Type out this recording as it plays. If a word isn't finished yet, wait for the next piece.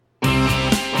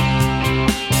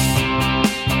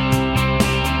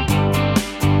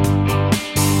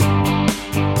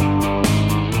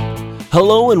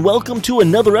Hello and welcome to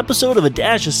another episode of A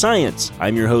Dash of Science.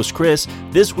 I'm your host, Chris.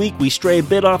 This week we stray a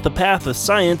bit off the path of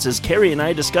science as Carrie and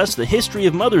I discuss the history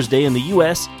of Mother's Day in the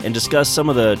U.S. and discuss some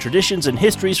of the traditions and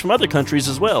histories from other countries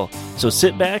as well. So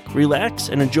sit back, relax,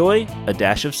 and enjoy A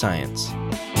Dash of Science.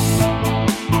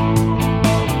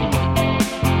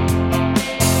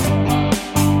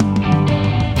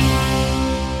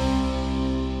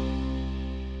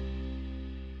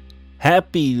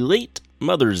 Happy late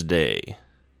Mother's Day.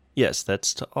 Yes,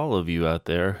 that's to all of you out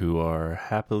there who are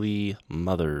happily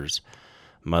mothers.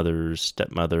 Mothers,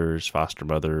 stepmothers, foster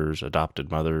mothers,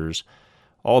 adopted mothers,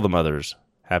 all the mothers.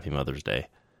 Happy Mother's Day.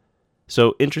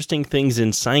 So, interesting things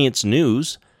in science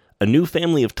news. A new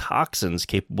family of toxins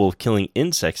capable of killing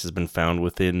insects has been found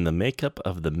within the makeup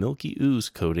of the milky ooze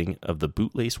coating of the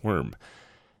bootlace worm.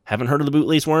 Haven't heard of the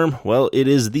bootlace worm? Well, it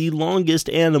is the longest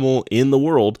animal in the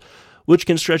world, which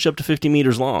can stretch up to 50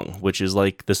 meters long, which is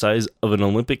like the size of an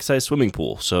Olympic-sized swimming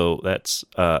pool. So that's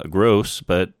gross,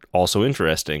 but also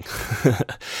interesting.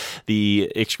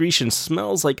 The excretion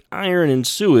smells like iron and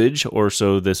sewage, or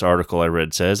so this article I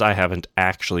read says. I haven't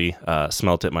actually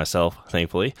smelt it myself,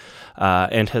 thankfully,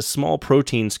 and has small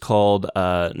proteins called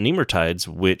nematodes,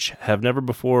 which have never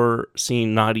before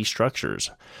seen knotty structures.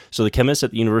 So the chemists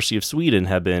at the University of Sweden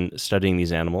have been studying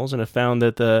these animals and have found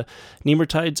that the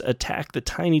nematodes attack the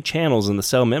tiny channels in the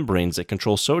cell membranes that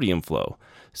control sodium flow.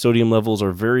 Sodium levels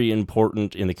are very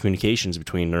important in the communications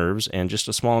between nerves, and just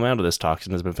a small amount of this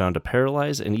toxin has been found to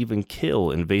paralyze and even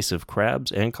kill invasive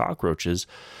crabs and cockroaches.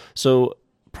 So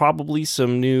probably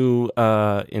some new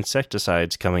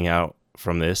insecticides coming out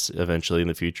from this eventually in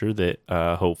the future that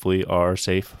hopefully are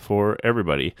safe for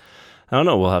everybody. I don't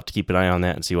know, we'll have to keep an eye on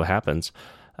that and see what happens.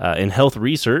 In health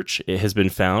research, it has been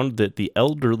found that the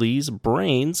elderly's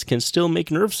brains can still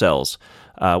make nerve cells,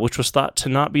 which was thought to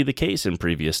not be the case in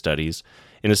previous studies.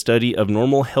 In a study of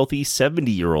normal, healthy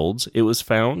 70-year-olds, it was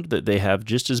found that they have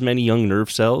just as many young nerve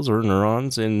cells or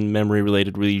neurons in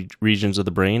memory-related regions of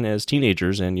the brain as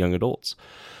teenagers and young adults.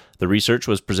 The research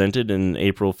was presented in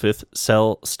April 5th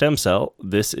Cell Stem Cell.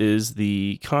 This is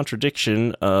the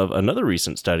contradiction of another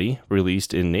recent study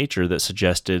released in Nature that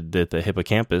suggested that the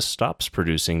hippocampus stops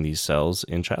producing these cells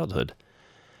in childhood.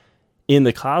 In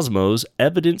the cosmos,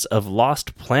 evidence of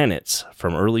lost planets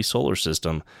from early solar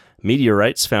system.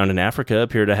 Meteorites found in Africa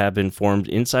appear to have been formed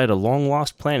inside a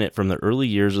long-lost planet from the early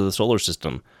years of the solar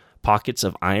system. Pockets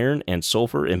of iron and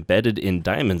sulfur embedded in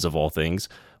diamonds of all things.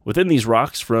 Within these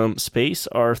rocks from space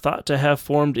are thought to have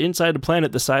formed inside a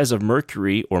planet the size of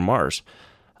Mercury or Mars.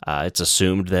 It's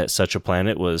assumed that such a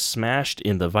planet was smashed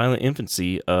in the violent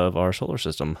infancy of our solar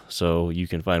system. So you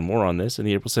can find more on this in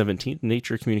the April 17th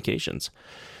Nature Communications.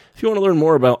 If you want to learn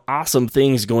more about awesome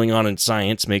things going on in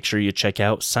science, make sure you check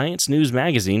out Science News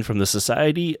Magazine from the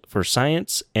Society for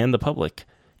Science and the Public.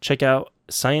 Check out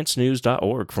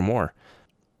sciencenews.org for more.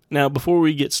 Now, before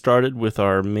we get started with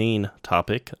our main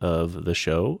topic of the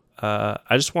show, I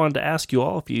just wanted to ask you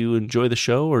all if you enjoy the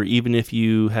show, or even if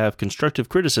you have constructive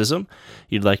criticism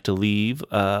you'd like to leave,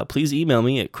 please email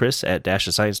me at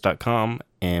chris@dashofscience.com,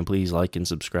 and please like and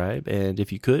subscribe. And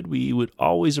if you could, we would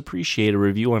always appreciate a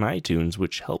review on iTunes,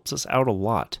 which helps us out a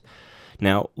lot.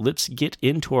 Now, let's get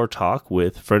into our talk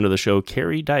with friend of the show,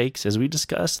 Carrie Dykes, as we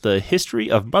discuss the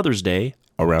history of Mother's Day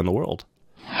around the world.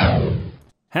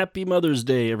 Happy Mother's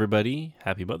Day, everybody.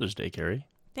 Happy Mother's Day, Carrie.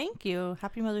 Thank you.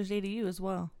 Happy Mother's Day to you as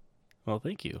well. Well,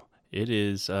 thank you. It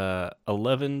is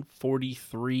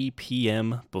 11:43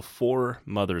 p.m. before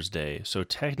Mother's Day, so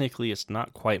technically it's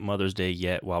not quite Mother's Day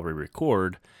yet while we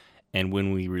record, and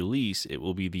when we release, it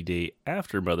will be the day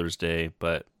after Mother's Day,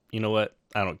 but you know what?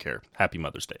 I don't care. Happy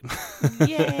Mother's Day.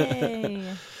 Yay!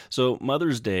 So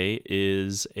Mother's Day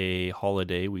is a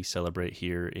holiday we celebrate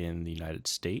here in the United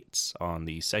States on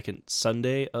the second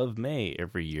Sunday of May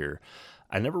every year.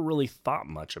 I never really thought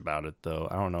much about it, though.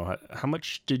 I don't know. How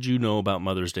much did you know about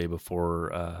Mother's Day before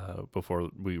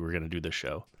we were going to do this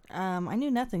show? I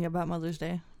knew nothing about Mother's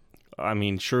Day. I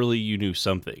mean, surely you knew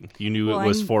something. You knew it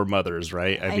was for mothers,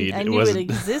 right? I knew it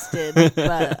existed,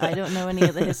 but I don't know any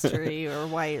of the history or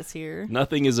why it's here.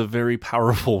 Nothing is a very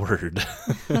powerful word.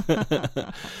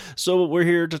 So we're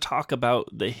here to talk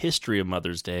about the history of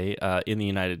Mother's Day in the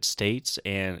United States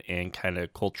and kind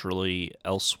of culturally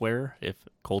elsewhere, if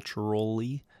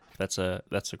that's a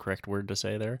correct word to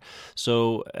say there.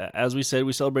 So as we said,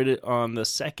 we celebrate it on the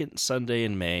second Sunday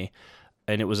in May,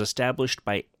 and it was established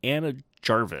by Anna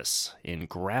Jarvis in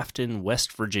Grafton,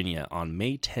 West Virginia on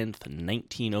May 10th,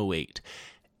 1908.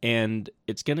 And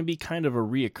it's going to be kind of a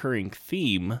reoccurring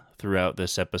theme throughout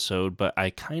this episode, but I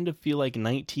kind of feel like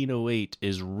 1908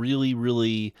 is really,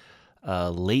 really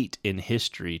late in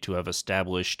history to have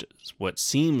established what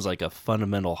seems like a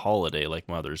fundamental holiday like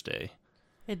Mother's Day.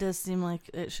 It does seem like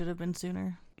it should have been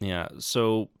sooner. Yeah,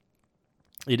 so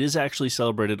it is actually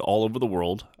celebrated all over the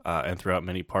world and throughout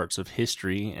many parts of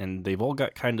history, and they've all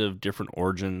got kind of different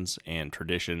origins and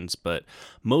traditions, but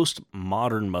most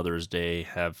modern Mother's Day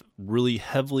have really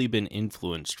heavily been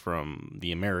influenced from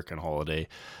the American holiday,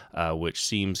 which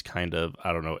seems kind of,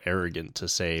 I don't know, arrogant to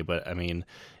say, but I mean,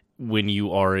 when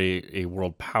you are a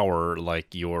world power,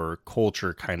 like your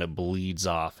culture kind of bleeds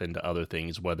off into other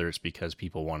things, whether it's because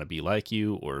people want to be like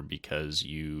you or because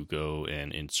you go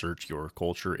and insert your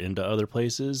culture into other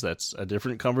places. That's a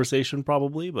different conversation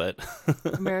probably, but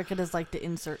America does like to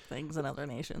insert things in other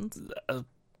nations.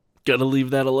 Gotta leave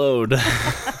that alone.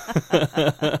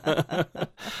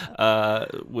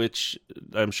 Which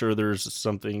I'm sure there's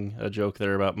a joke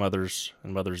there about mothers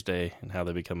and Mother's Day and how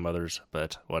they become mothers,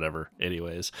 but whatever.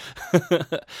 Anyways.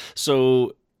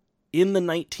 So in the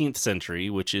 19th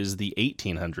century, which is the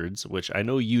 1800s, which I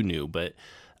know you knew, but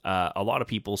a lot of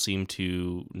people seem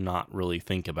to not really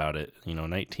think about it.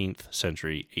 19th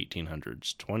century,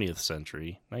 1800s, 20th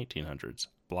century, 1900s,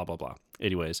 blah, blah, blah.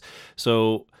 Anyways,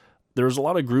 so there was a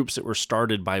lot of groups that were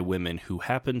started by women who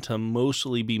happened to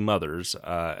mostly be mothers,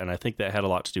 and I think that had a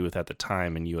lot to do with, at the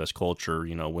time in U.S. culture,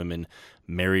 women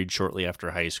married shortly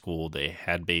after high school, they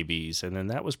had babies, and then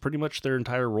that was pretty much their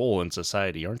entire role in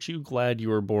society. Aren't you glad you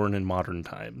were born in modern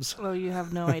times? Oh, you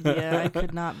have no idea. I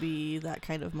could not be that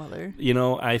kind of mother.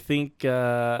 I think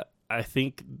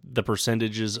the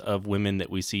percentages of women that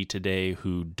we see today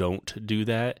who don't do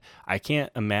that, I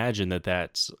can't imagine that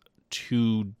that's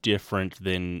too different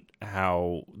than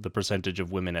how the percentage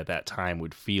of women at that time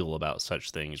would feel about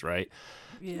such things, right?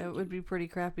 Yeah, it would be pretty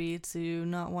crappy to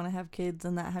not want to have kids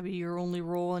and that be your only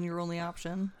role and your only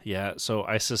option. Yeah, so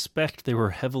I suspect they were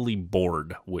heavily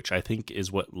bored, which I think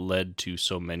is what led to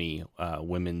so many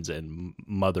women's and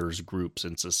mothers groups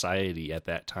in society at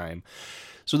that time.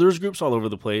 So there's groups all over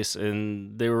the place,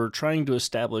 and they were trying to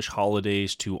establish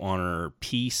holidays to honor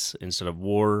peace instead of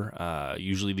war.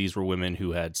 Usually these were women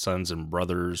who had sons and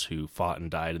brothers who fought and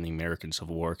died in the American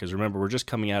Civil War. Because remember, we're just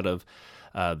coming out of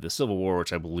the Civil War,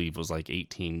 which I believe was like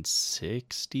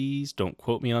 1860s. Don't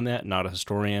quote me on that. Not a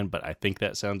historian, but I think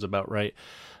that sounds about right.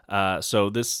 So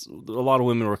a lot of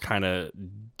women were kind of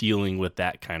dealing with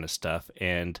that kind of stuff.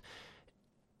 And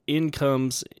in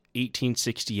comes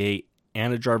 1868.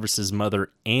 Anna Jarvis's mother,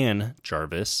 Anne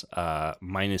Jarvis,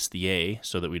 minus the A,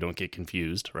 so that we don't get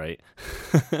confused, right?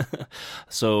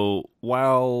 So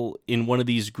while in one of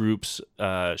these groups,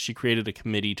 she created a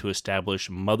committee to establish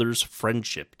Mother's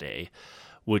Friendship Day,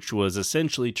 which was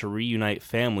essentially to reunite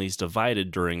families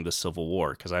divided during the Civil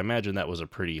War, because I imagine that was a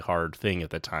pretty hard thing at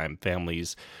the time.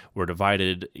 Families were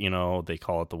divided, they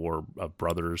call it the War of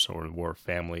Brothers or the War of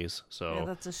Families. So yeah,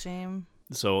 that's a shame.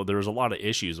 So there was a lot of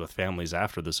issues with families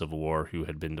after the Civil War who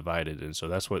had been divided, and so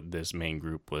that's what this main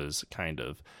group was kind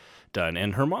of done.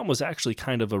 And her mom was actually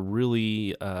kind of a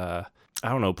really,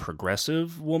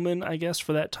 progressive woman, I guess,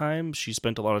 for that time. She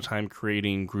spent a lot of time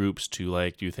creating groups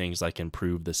to do things like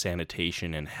improve the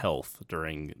sanitation and health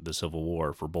during the Civil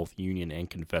War for both Union and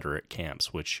Confederate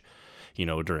camps, which,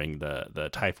 during the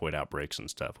typhoid outbreaks and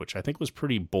stuff, which I think was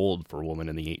pretty bold for a woman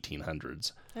in the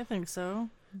 1800s. I think so.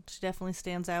 She definitely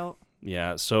stands out.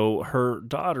 Yeah, so her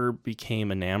daughter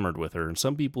became enamored with her, and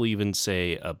some people even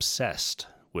say obsessed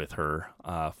with her,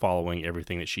 following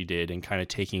everything that she did and kind of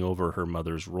taking over her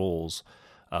mother's roles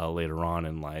later on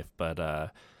in life.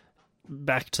 But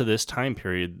back to this time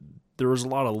period, there was a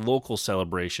lot of local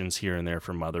celebrations here and there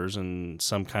for mothers and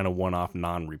some kind of one-off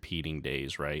non-repeating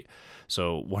days, right?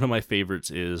 So one of my favorites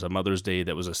is a Mother's Day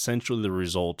that was essentially the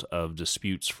result of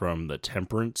disputes from the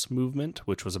temperance movement,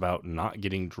 which was about not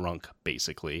getting drunk,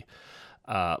 basically.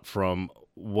 From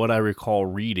what I recall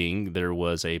reading, there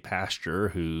was a pastor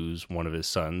whose one of his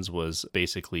sons was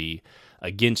basically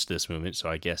against this movement, so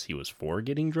I guess he was for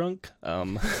getting drunk.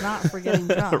 Not for getting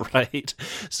drunk. Right.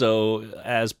 So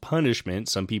as punishment,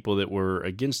 some people that were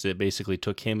against it basically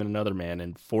took him and another man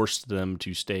and forced them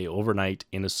to stay overnight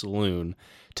in a saloon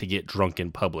to get drunk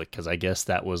in public, because I guess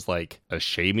that was like a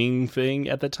shaming thing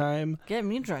at the time. Get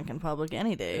me drunk in public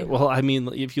any day. Well, I mean,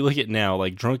 if you look at now,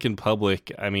 like drunk in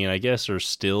public, I mean, I guess there's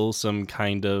still some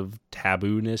kind of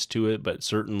taboo-ness to it, but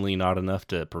certainly not enough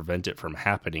to prevent it from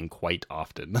happening quite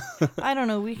often. I don't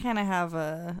know. We kind of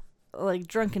have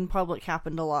drunk in public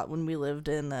happened a lot when we lived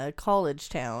in a college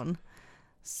town.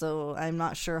 So I'm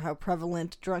not sure how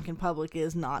prevalent drunk in public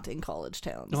is not in college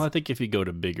towns. Well, I think if you go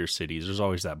to bigger cities, there's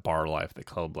always that bar life, the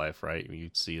club life, right?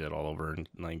 You see that all over in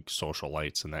like social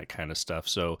lights and that kind of stuff.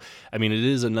 So, I mean, it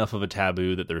is enough of a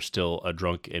taboo that there's still a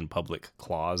drunk in public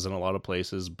clause in a lot of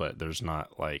places, but there's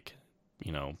not like,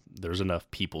 there's enough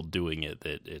people doing it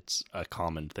that it's a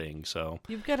common thing. So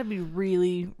you've got to be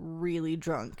really, really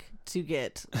drunk to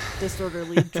get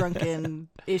disorderly drunken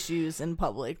issues in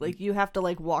public. Like, you have to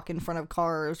like walk in front of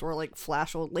cars or like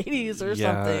flash old ladies or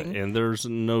something. And there's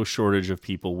no shortage of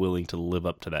people willing to live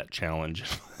up to that challenge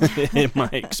in my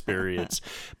experience.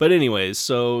 But anyways,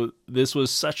 so this was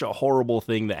such a horrible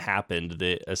thing that happened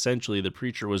that essentially the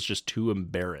preacher was just too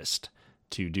embarrassed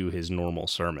to do his normal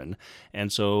sermon.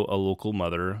 And so a local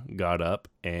mother got up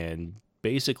and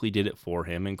basically did it for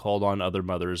him and called on other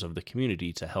mothers of the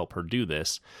community to help her do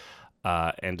this.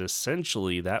 And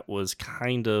essentially that was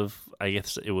kind of, I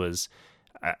guess it was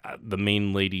the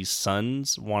main lady's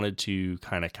sons wanted to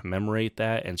kind of commemorate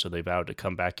that, and so they vowed to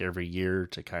come back every year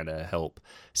to kind of help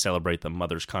celebrate the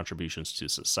mother's contributions to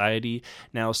society.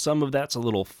 Now, some of that's a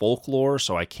little folklore,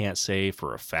 so I can't say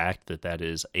for a fact that that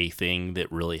is a thing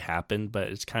that really happened, but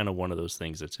it's kind of one of those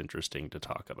things that's interesting to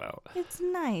talk about. It's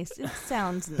nice. It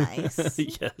sounds nice.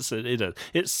 Yes, it does.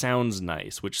 It sounds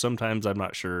nice, which sometimes I'm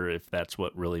not sure if that's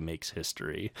what really makes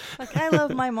history. Like, I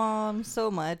love my mom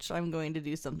so much, I'm going to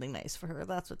do something nice for her.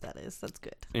 That's what that is. That's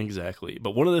good. Exactly.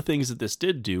 But one of the things that this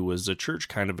did do was the church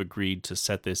kind of agreed to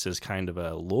set this as kind of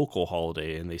a local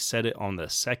holiday, and they set it on the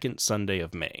second Sunday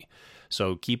of May.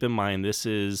 So keep in mind, this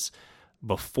is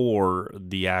before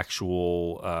the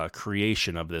actual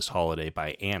creation of this holiday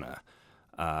by Anna.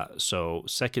 So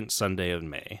second Sunday of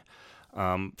May.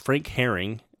 Frank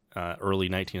Herring, early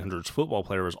 1900s football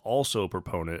player, was also a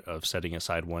proponent of setting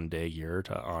aside one day a year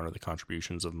to honor the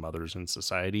contributions of mothers in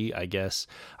society. I guess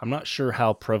I'm not sure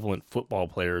how prevalent football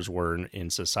players were in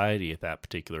society at that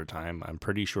particular time. I'm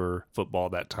pretty sure football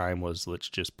at that time was, let's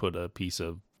just put a piece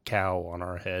of cow on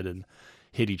our head and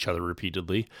hit each other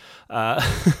repeatedly.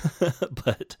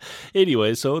 But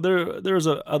anyway, so there's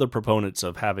other proponents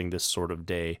of having this sort of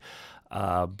day.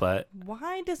 But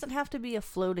why does it have to be a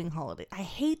floating holiday? I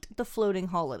hate the floating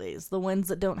holidays, the ones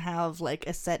that don't have like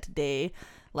a set day,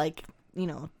 like,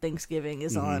 Thanksgiving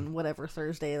is on whatever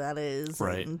Thursday that is,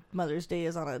 right? And Mother's Day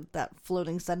is on that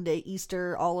floating Sunday,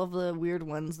 Easter, all of the weird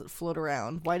ones that float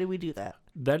around. Why do we do that?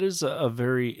 That is a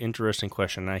very interesting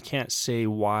question. I can't say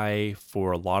why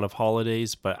for a lot of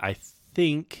holidays, but I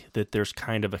think that there's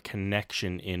kind of a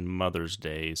connection in Mother's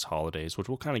Day's holidays, which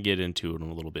we'll kind of get into in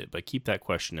a little bit, but keep that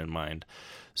question in mind.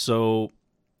 So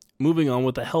moving on,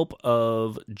 with the help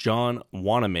of John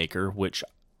Wanamaker, which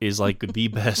is like the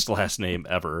best last name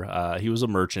ever. He was a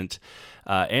merchant.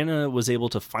 Anna was able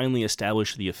to finally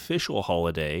establish the official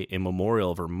holiday in memorial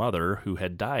of her mother, who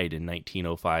had died in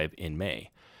 1905 in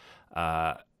May.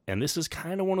 And this is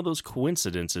kind of one of those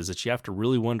coincidences that you have to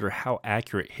really wonder how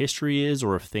accurate history is,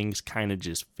 or if things kind of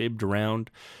just fibbed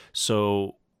around.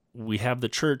 So we have the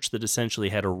church that essentially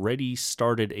had already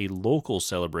started a local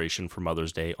celebration for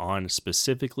Mother's Day on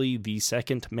specifically the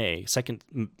second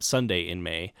Sunday in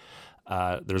May.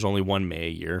 There's only one May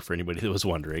a year, for anybody that was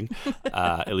wondering,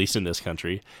 at least in this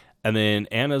country. And then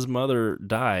Anna's mother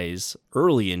dies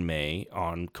early in May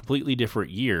on a completely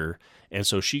different year. And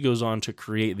so she goes on to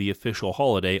create the official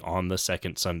holiday on the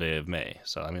second Sunday of May.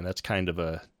 So, I mean, that's kind of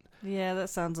a... Yeah, that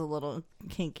sounds a little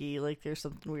kinky, like there's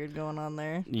something weird going on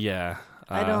there. Yeah.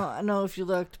 I don't know if you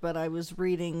looked, but I was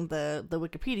reading the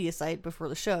Wikipedia site before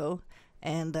the show,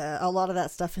 and a lot of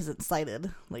that stuff isn't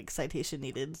cited, like citation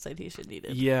needed.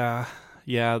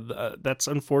 Yeah, that's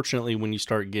unfortunately when you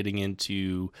start getting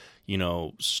into,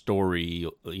 story,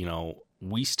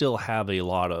 we still have a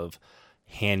lot of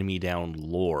hand-me-down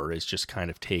lore. It's just kind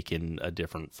of taken a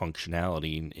different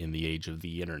functionality in the age of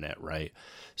the internet, right?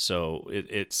 So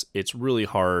it's really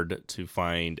hard to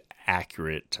find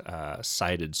accurate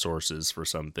cited sources for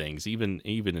some things, even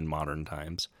in modern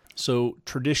times. So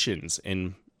traditions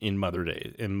in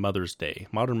Mother's Day,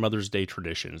 modern Mother's Day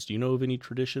traditions. Do you know of any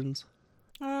traditions?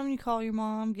 You call your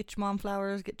mom, get your mom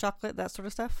flowers, get chocolate, that sort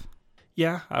of stuff.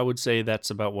 Yeah, I would say that's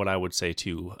about what I would say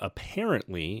too.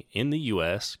 Apparently, in the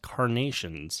U.S.,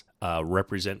 carnations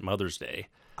represent Mother's Day.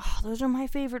 Oh, those are my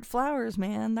favorite flowers,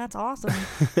 man. That's awesome.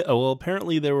 Well,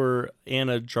 apparently they were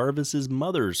Anna Jarvis's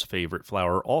mother's favorite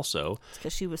flower also. It's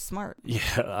because she was smart.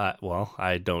 Yeah, well,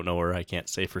 I don't know her. I can't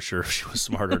say for sure if she was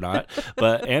smart or not.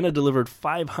 But Anna delivered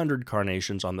 500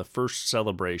 carnations on the first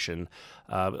celebration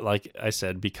Like I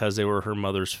said, because they were her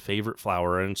mother's favorite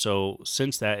flower. And so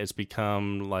since that, it's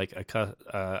become like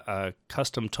a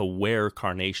custom to wear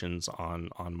carnations on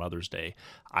Mother's Day.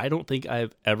 I don't think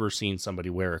I've ever seen somebody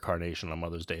wear a carnation on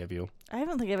Mother's Day. Have you? I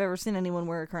don't think I've ever seen anyone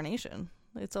wear a carnation.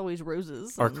 It's always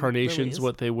roses. Are carnations lilies.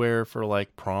 what they wear for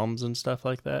like proms and stuff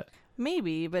like that?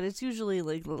 Maybe, but it's usually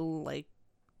like little like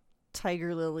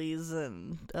tiger lilies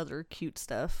and other cute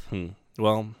stuff.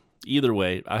 Well, either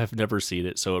way, I have never seen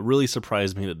it, so it really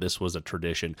surprised me that this was a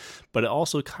tradition. But it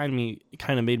also kind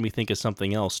of made me think of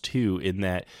something else too, in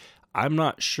that I'm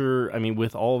not sure, I mean,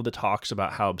 with all of the talks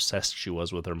about how obsessed she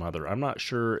was with her mother, I'm not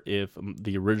sure if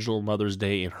the original Mother's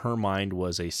Day in her mind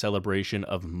was a celebration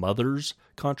of mother's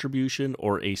contribution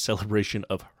or a celebration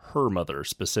of her mother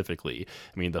specifically.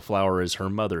 I mean, the flower is her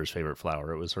mother's favorite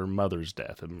flower. It was her mother's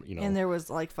death. And, you know, and there was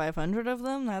like 500 of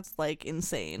them? That's like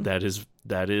insane. That is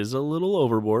a little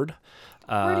overboard.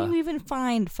 Where do you even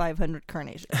find 500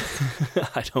 carnations?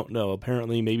 I don't know.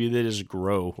 Apparently, maybe they just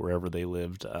grow wherever they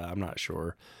lived. I'm not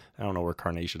sure. I don't know where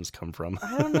carnations come from.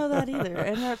 I don't know that either.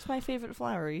 And that's my favorite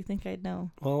flower. You think I'd know?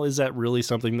 Well, is that really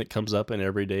something that comes up in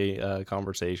everyday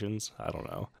conversations? I don't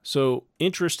know. So,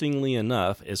 interestingly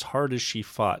enough, as hard as she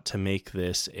fought to make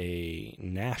this a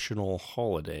national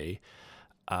holiday,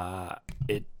 you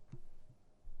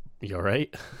all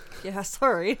right? Yeah,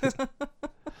 sorry.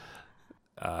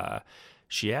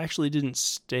 She actually didn't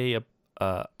stay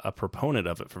a proponent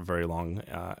of it for very long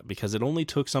because it only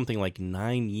took something like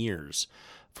 9 years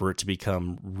for it to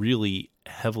become really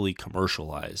heavily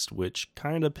commercialized, which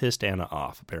kind of pissed Anna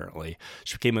off, apparently.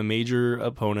 She became a major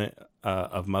opponent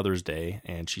of Mother's Day,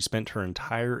 and she spent her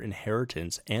entire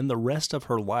inheritance and the rest of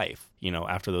her life,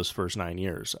 after those first 9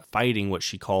 years, fighting what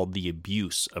she called the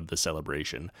abuse of the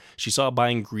celebration. She saw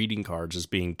buying greeting cards as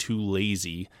being too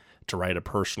lazy to write a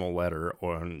personal letter,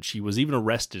 and she was even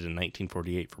arrested in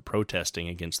 1948 for protesting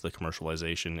against the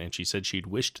commercialization, and she said she'd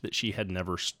wished that she had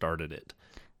never started it.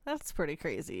 That's pretty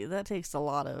crazy. That takes a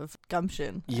lot of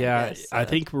gumption. Yeah, I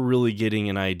think we're really getting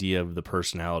an idea of the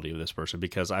personality of this person,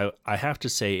 because I have to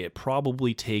say it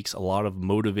probably takes a lot of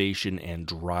motivation and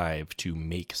drive to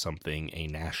make something a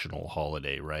national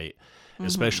holiday, right? Mm-hmm.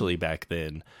 Especially back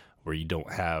then, where you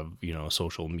don't have,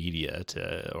 social media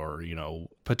or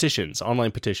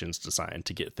online petitions to sign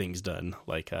to get things done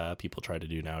like people try to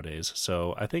do nowadays.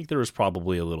 So I think there was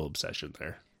probably a little obsession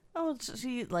there. Oh,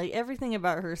 she, everything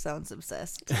about her sounds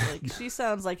obsessed. She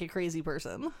sounds like a crazy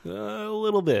person. A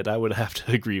little bit, I would have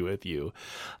to agree with you.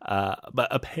 But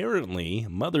apparently,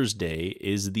 Mother's Day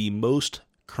is the most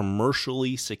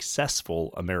commercially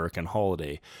successful American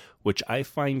holiday, which I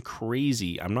find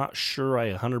crazy. I'm not sure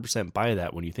I 100% buy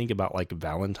that when you think about like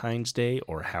Valentine's Day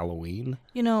or Halloween.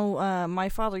 My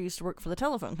father used to work for the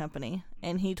telephone company,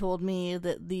 and he told me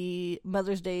that the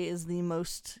Mother's Day is the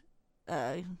most,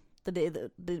 the day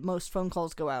that the most phone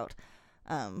calls go out.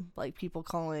 People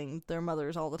calling their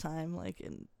mothers all the time,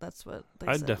 and that's what they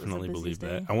said. I definitely believe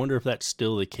that. I wonder if that's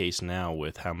still the case now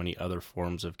with how many other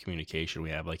forms of communication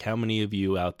we have. Like, how many of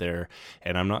you out there,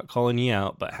 and I'm not calling you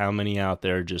out, but how many out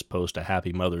there just post a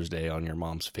Happy Mother's Day on your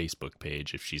mom's Facebook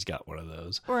page if she's got one of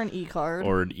those? Or an e-card.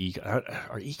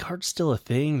 Are e-cards still a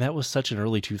thing? That was such an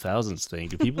early 2000s thing.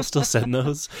 Do people still send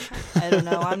those? I don't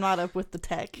know. I'm not up with the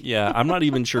tech. Yeah, I'm not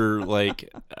even sure,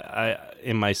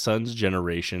 in my son's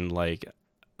generation,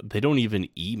 they don't even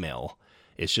email.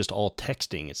 It's just all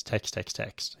texting. It's text,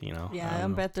 Yeah, I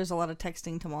bet there's a lot of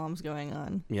texting to moms going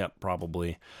on. Yep,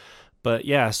 probably. But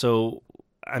yeah, so,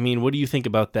 I mean, what do you think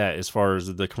about that as far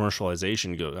as the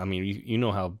commercialization goes? I mean, you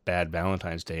know how bad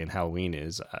Valentine's Day and Halloween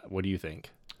is. What do you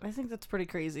think? I think that's pretty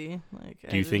crazy.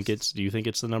 Do you think it's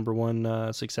the number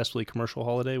one successfully commercial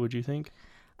holiday, would you think?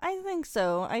 I think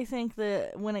so. I think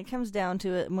that when it comes down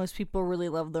to it, most people really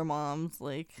love their moms.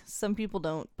 Some people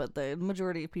don't, but the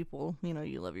majority of people,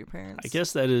 you love your parents. I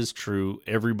guess that is true.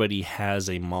 Everybody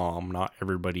has a mom. Not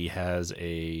everybody has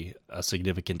a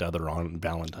significant other on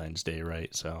Valentine's Day, right?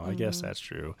 So I guess that's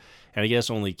true. And I guess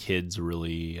only kids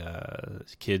really,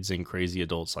 kids and crazy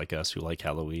adults like us who like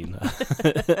Halloween,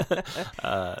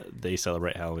 they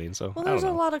celebrate Halloween. So there's a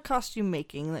lot of costume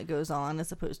making that goes on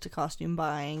as opposed to costume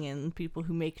buying, and people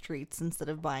who make treats instead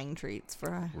of buying treats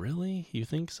for. Really? You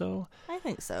think so? I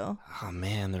think so. Oh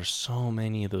man, there's so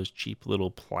many of those cheap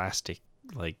little plastic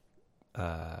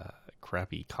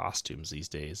crappy costumes these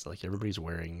days. Everybody's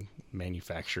wearing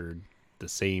manufactured the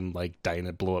same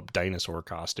blow up dinosaur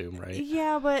costume, right?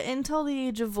 Yeah, but until the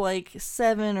age of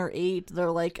 7 or 8,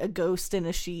 they're like a ghost in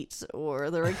a sheet, or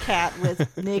they're a cat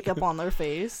with makeup on their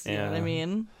face. You know what I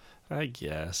mean? I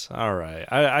guess. All right.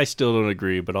 I still don't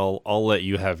agree, but I'll let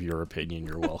you have your opinion.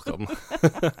 You're welcome.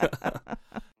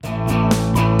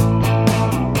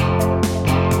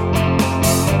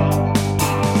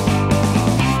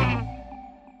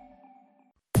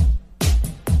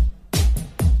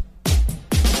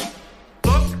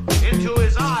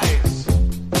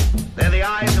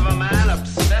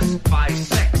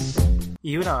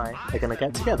 you and I are going to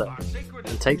get together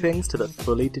and take things to the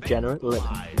fully degenerate limit.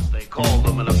 They called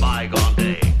them in a bygone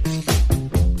day.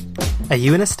 Are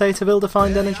you in a state of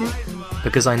ill-defined energy?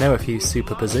 Because I know a few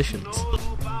superpositions.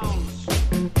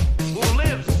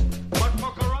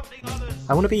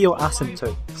 I want to be your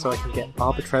asymptote so I can get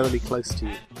arbitrarily close to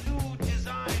you.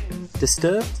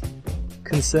 Disturbed?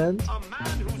 Concerned?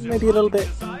 Maybe a little bit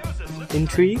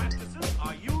intrigued?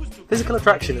 Physical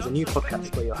Attraction is a new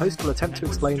podcast where your host will attempt to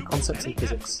explain concepts in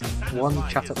physics, one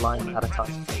chat-up line at a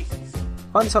time.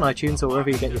 Find us on iTunes or wherever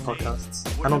you get your podcasts,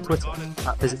 and on Twitter,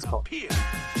 @PhysicsPod.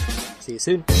 See you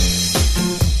soon.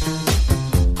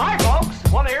 Hi,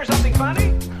 folks. Want to hear something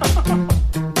funny?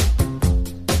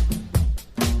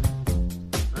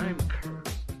 I'm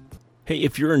cursed. Hey,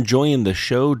 if you're enjoying the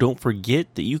show, don't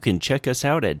forget that you can check us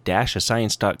out at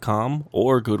dashofscience.com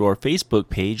or go to our Facebook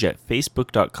page at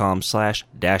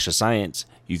facebook.com/dashofscience.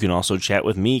 You can also chat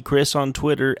with me, Chris, on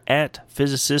Twitter at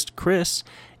physicistchris,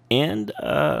 and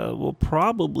we'll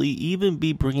probably even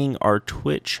be bringing our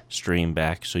Twitch stream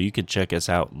back, so you can check us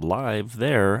out live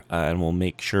there, and we'll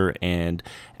make sure and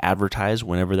advertise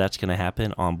whenever that's going to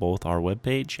happen on both our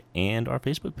webpage and our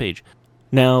Facebook page.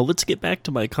 Now, let's get back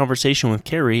to my conversation with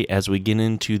Carrie as we get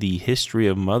into the history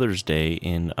of Mother's Day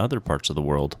in other parts of the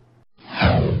world.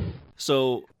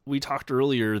 So, we talked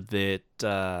earlier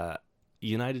that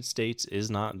United States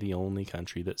is not the only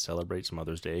country that celebrates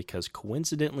Mother's Day, because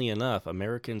coincidentally enough,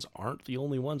 Americans aren't the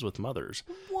only ones with mothers.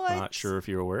 What? Not sure if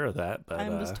you're aware of that, but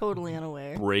I'm just totally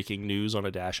unaware. breaking news on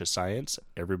a dash of science,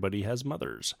 everybody has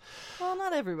mothers. Well,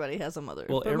 not everybody has a mother,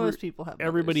 Well, but most people have mothers.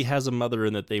 Everybody has a mother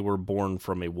in that they were born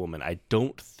from a woman. I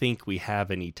don't think we have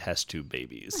any test tube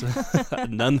babies.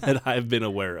 None that I've been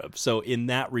aware of. So in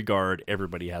that regard,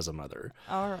 everybody has a mother.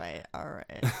 All right.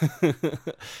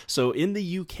 So in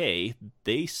the UK,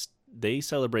 they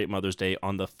celebrate Mother's Day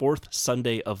on the fourth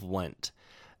Sunday of Lent.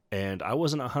 And I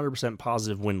wasn't 100%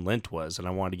 positive when Lent was, and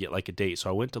I wanted to get like a date. So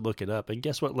I went to look it up, and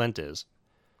guess what Lent is?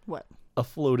 What? A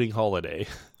floating holiday.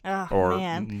 Oh, or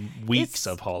man. weeks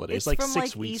of holidays. It's like from 6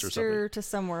 like weeks Easter or something. to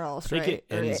somewhere else, I think right?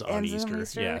 it ends on ends Easter.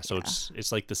 Yeah, so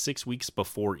it's like the 6 weeks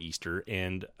before Easter,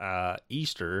 and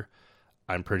Easter,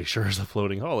 I'm pretty sure, is a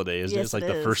floating holiday, isn't it? Yes, It's like it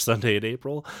the is. first Sunday in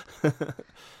April.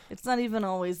 It's not even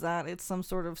always that. It's some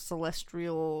sort of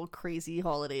celestial, crazy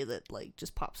holiday that like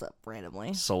just pops up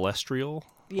randomly. Celestial?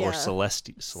 Yeah. Or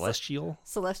celestial?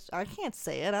 I can't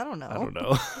say it. I don't know. I don't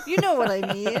know. You know what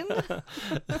I mean.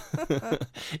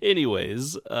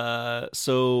 Anyways,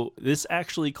 so this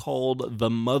actually called the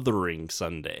Mothering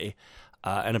Sunday.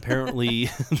 And apparently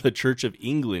the Church of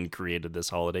England created this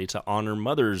holiday to honor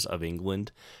mothers of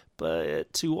England,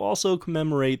 but to also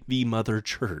commemorate the Mother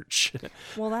Church.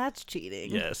 Well, that's cheating.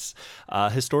 Yes.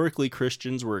 Historically,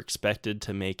 Christians were expected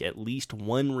to make at least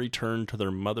one return to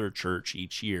their mother church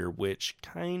each year, which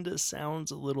kind of sounds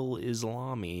a little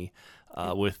Islami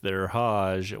with their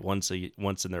Hajj once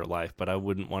in their life, but I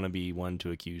wouldn't want to be one to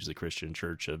accuse the Christian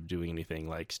church of doing anything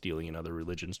like stealing another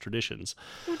religion's traditions.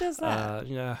 Who does that?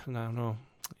 Yeah, no.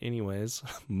 Anyways,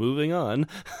 moving on.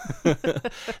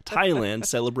 Thailand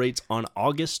celebrates on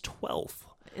August 12th.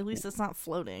 At least it's not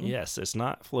floating. Yes, it's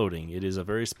not floating. It is a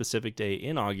very specific day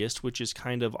in August, which is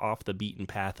kind of off the beaten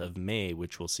path of May,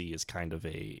 which we'll see is kind of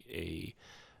a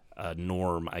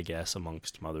norm, I guess,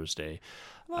 amongst Mother's Day.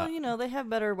 Well, they have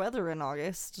better weather in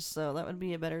August, so that would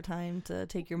be a better time to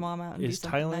take your mom out and do Is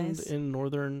something Thailand nice. in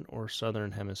northern or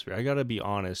southern hemisphere? I gotta be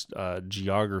honest,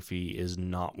 geography is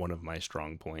not one of my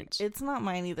strong points. It's not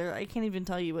mine either. I can't even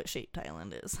tell you what shape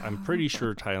Thailand is. I'm pretty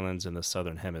sure Thailand's in the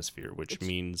southern hemisphere, which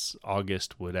means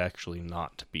August would actually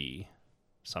not be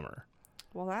summer.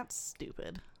 Well, that's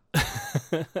stupid.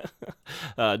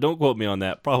 Don't quote me on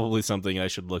that. Probably something I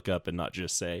should look up and not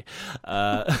just say.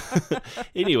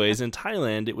 Anyways, in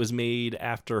Thailand, it was made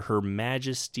after Her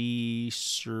Majesty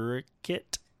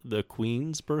Sirikit, the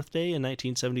Queen's birthday in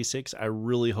 1976. I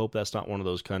really hope that's not one of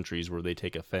those countries where they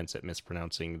take offense at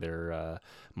mispronouncing their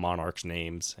monarchs'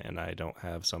 names, and I don't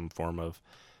have some form of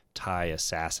Thai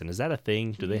assassin. Is that a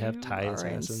thing? Do they have Thai You are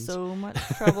assassins? in so much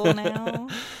trouble now.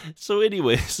 So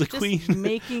anyways, the Just Queen...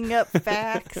 making up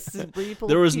facts.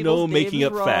 There was no people's making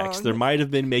names up facts. wrong. There might have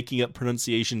been making up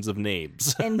pronunciations of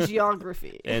names. And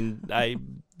geography. And I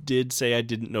did say I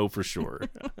didn't know for sure.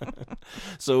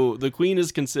 So the Queen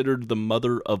is considered the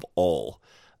mother of all,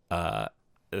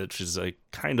 which is a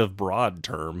kind of broad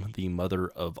term, the mother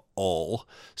of all.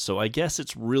 So I guess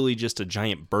it's really just a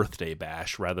giant birthday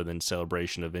bash rather than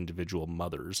celebration of individual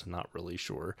mothers. I'm not really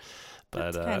sure.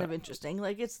 But That's kind of interesting.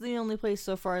 Like, it's the only place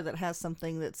so far that has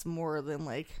something that's more than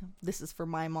like, this is for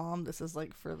my mom, this is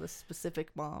like for the specific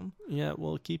mom. yeah,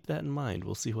 well, keep that in mind.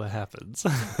 We'll see what happens.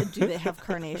 Do they have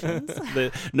carnations?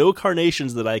 No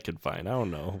carnations that I could find. I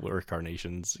don't know where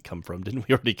carnations come from. Didn't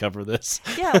we already cover this?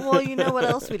 Yeah, well, you know what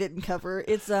else we didn't cover?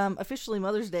 It's officially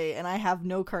Mother's Day, and I have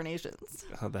no carnations.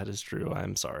 Oh, that is true.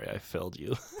 I'm sorry. I failed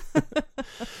you.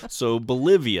 So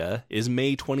Bolivia is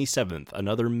May 27th,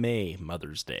 another May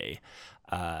Mother's Day.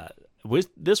 With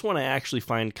this one, I actually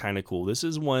find kind of cool. This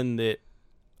is one that,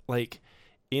 like,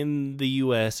 in the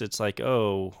U.S., it's like,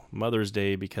 oh, Mother's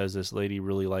Day because this lady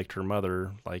really liked her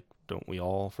mother. Like, don't we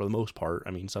all, for the most part?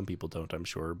 I mean, some people don't, I'm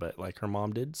sure, but like her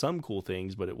mom did some cool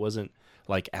things, but it wasn't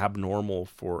like abnormal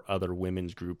for other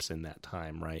women's groups in that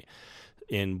time, right?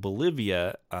 In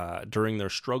Bolivia, during their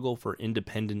struggle for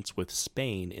independence with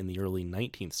Spain in the early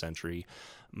 19th century,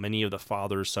 many of the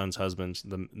fathers, sons, husbands,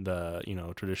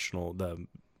 the traditional, the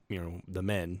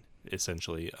men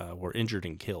essentially were injured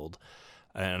and killed.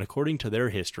 And according to their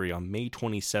history, on May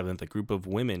 27th, a group of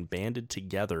women banded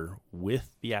together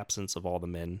with the absence of all the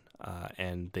men,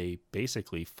 and they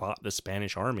basically fought the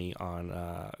Spanish army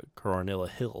on Coronilla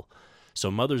Hill.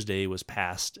 So Mother's Day was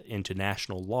passed into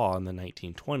national law in the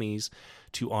 1920s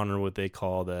to honor what they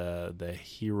call the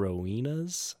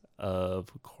heroínas of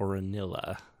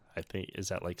Coronilla. I think, is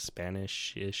that like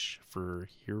Spanish-ish for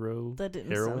hero? That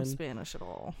didn't heroine? sound Spanish at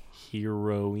all.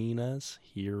 Heroínas?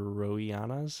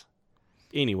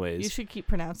 Anyways, You should keep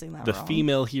pronouncing that the wrong.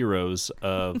 female heroes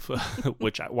of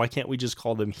why can't we just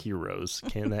call them heroes?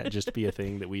 Can that just be a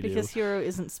thing that we Because do? hero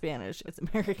isn't Spanish, it's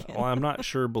American. Well, I'm not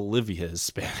sure Bolivia is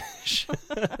Spanish.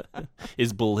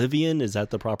 Is Bolivian? Is that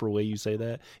the proper way you say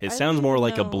that? It I sounds don't more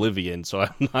like know. Oblivion, so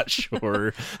I'm not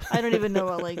sure. I don't even know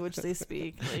what language they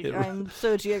speak. Like, I'm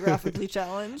so geographically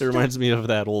challenged. It reminds me of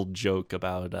that old joke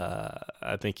about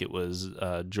I think it was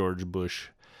George Bush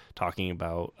talking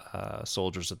about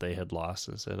soldiers that they had lost,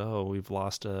 and said, "Oh, we've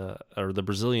lost or the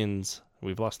Brazilians.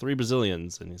 We've lost 3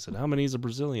 Brazilians." And he said, "How many is a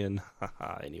Brazilian?"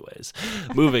 Anyways,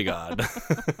 moving on.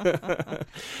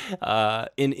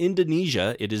 In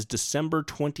Indonesia, it is December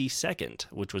 22nd,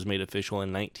 which was made official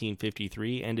in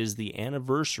 1953 and is the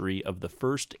anniversary of the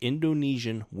first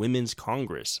Indonesian Women's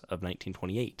Congress of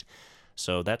 1928.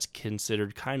 So that's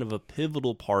considered kind of a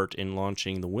pivotal part in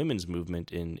launching the women's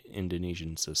movement in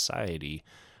Indonesian society,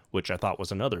 which I thought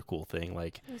was another cool thing.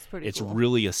 Like, That's pretty it's cool.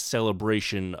 really a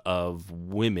celebration of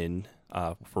women,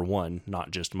 for one,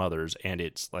 not just mothers, and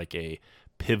it's like a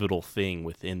pivotal thing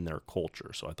within their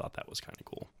culture. So I thought that was kind of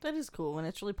cool. That is cool, and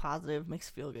it's really positive,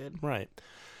 makes you feel good. Right.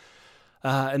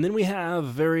 And then we have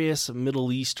various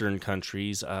Middle Eastern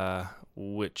countries,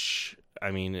 which,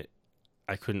 I mean,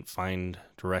 I couldn't find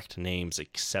direct names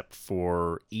except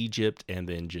for Egypt and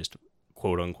then just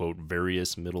quote-unquote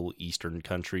various Middle Eastern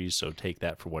countries, so take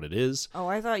that for what it is. Oh,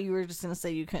 I thought you were just going to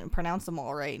say you couldn't pronounce them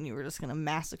all right, and you were just going to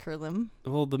massacre them.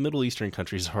 Well, the Middle Eastern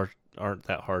countries aren't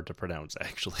that hard to pronounce,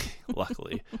 actually,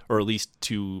 luckily. Or at least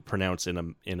to pronounce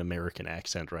in American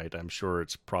accent, right? I'm sure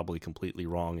it's probably completely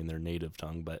wrong in their native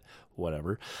tongue, but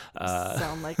whatever.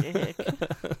 Sound like a hick.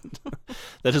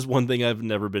 That is one thing I've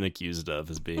never been accused of,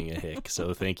 as being a hick,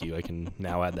 so thank you. I can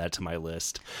now add that to my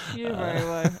list. You're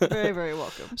very, very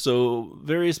welcome. So,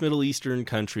 various Middle Eastern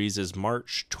countries is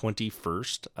March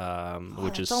 21st,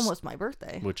 which It's is almost my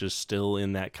birthday. which is still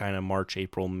in that kind of March,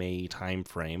 April, May time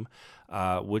frame,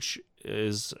 which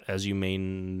is, as you may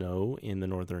know, in the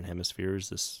Northern Hemisphere, is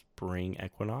the spring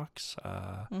equinox,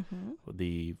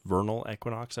 the vernal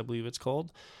equinox, I believe it's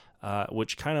called,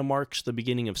 which kind of marks the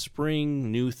beginning of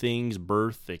spring, new things,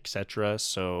 birth, etc.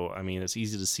 So, I mean, it's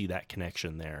easy to see that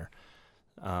connection there.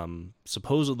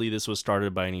 Supposedly, this was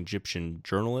started by an Egyptian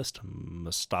journalist,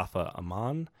 Mustafa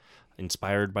Aman,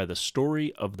 inspired by the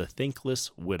story of the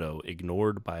thankless widow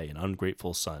ignored by an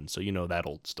ungrateful son. So you know that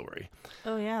old story.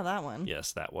 Oh, yeah, that one.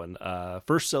 Yes, that one.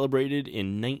 First celebrated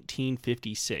in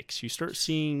 1956. You start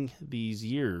seeing these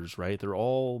years, right? They're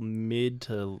all mid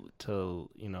to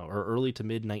or early to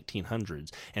mid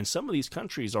 1900s. And some of these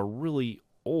countries are really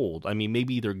old. I mean,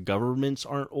 maybe their governments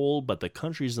aren't old, but the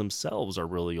countries themselves are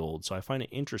really old. So I find it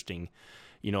interesting.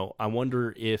 I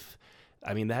wonder if,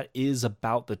 that is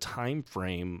about the time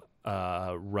frame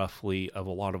roughly of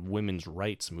a lot of women's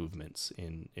rights movements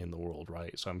in the world,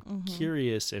 right? So I'm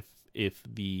curious if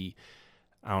the,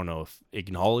 if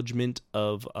acknowledgement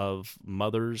of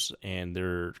mothers and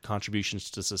their contributions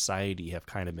to society have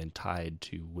kind of been tied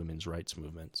to women's rights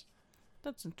movements.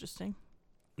 That's interesting.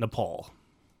 Nepal.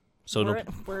 So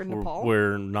we're in Nepal?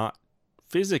 We're not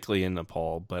physically in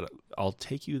Nepal, but I'll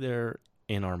take you there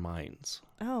in our minds.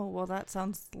 Oh, well, that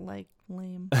sounds like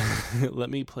lame. Let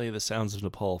me play the sounds of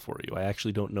Nepal for you. I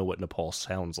actually don't know what Nepal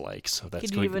sounds like, so that's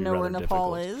Can going you to even be know rather where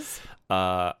Nepal difficult. is?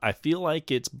 I feel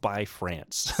like it's by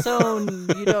France. So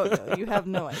you don't know. You have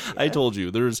no idea. I told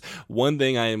you, there's one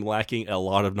thing I am lacking a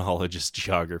lot of knowledge is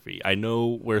geography. I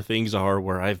know where things are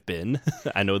where I've been.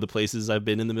 I know the places I've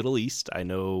been in the Middle East. I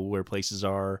know where places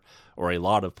are, or a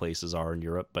lot of places are in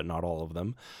Europe, but not all of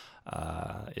them.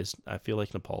 I feel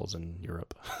like Nepal's in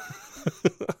Europe.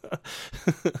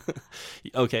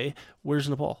 Okay, where's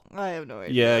Nepal? I have no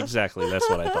idea. Yeah, exactly. That's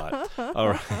what I thought. All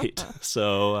right.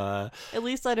 So, At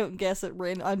least I don't guess at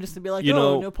random. I'm just going to be like, You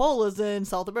know- Nepal is in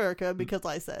South America because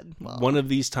I said, well. one of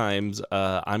these times,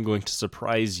 I'm going to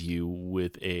surprise you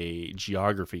with a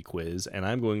geography quiz, and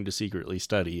I'm going to secretly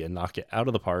study and knock it out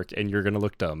of the park, and you're going to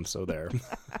look dumb. So there.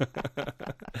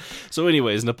 So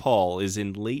anyways, Nepal is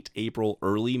in late April,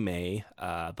 early May,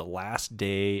 the last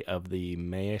day of the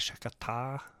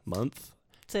Mayashakata month.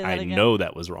 Say that I again. know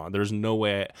that was wrong. There's no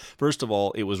way. First of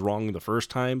all, it was wrong the first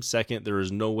time. Second, there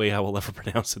is no way I will ever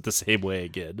pronounce it the same way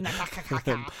again.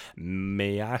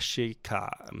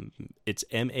 Mayashika. It's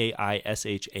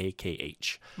Maishakh.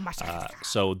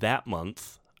 So that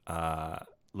month,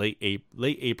 late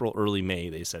April, early May,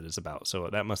 they said it's about. So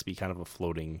that must be kind of a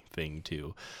floating thing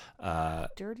too.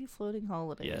 Dirty floating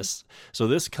holiday. Yes. So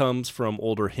this comes from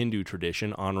older Hindu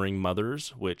tradition honoring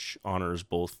mothers, which honors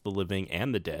both the living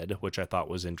and the dead, which I thought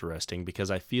was interesting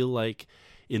because I feel like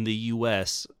in the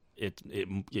U.S.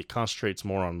 it concentrates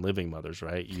more on living mothers,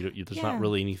 right? There's not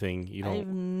really anything you don't. I've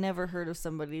never heard of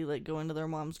somebody like going to their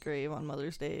mom's grave on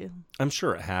Mother's Day. I'm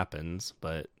sure it happens,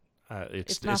 but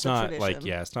it's not the not like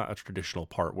tradition. it's not a traditional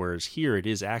part. Whereas here it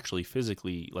is actually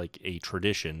physically like a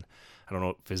tradition. I don't know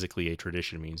what physically a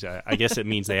tradition means. I guess it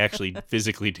means they actually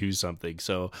physically do something.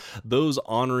 So those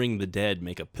honoring the dead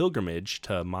make a pilgrimage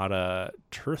to Mata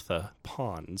Tirtha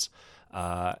ponds.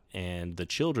 And the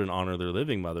children honor their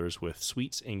living mothers with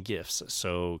sweets and gifts.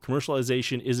 So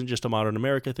commercialization isn't just a modern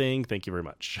America thing. Thank you very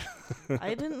much.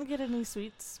 I didn't get any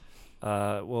sweets.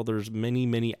 Well, there's many,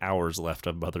 many hours left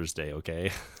of Mother's Day,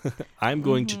 okay? I'm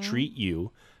going to treat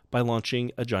you by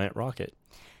launching a giant rocket.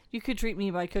 You could treat me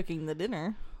by cooking the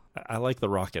dinner. I like the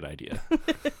rocket idea.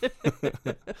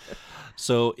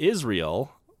 So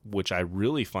Israel, which I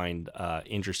really find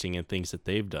interesting in things that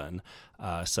they've done,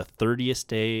 it's the 30th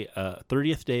day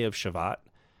of Shavat,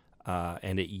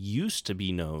 and it used to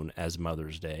be known as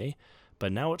Mother's Day,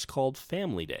 but now it's called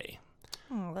Family Day.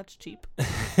 Oh, that's cheap.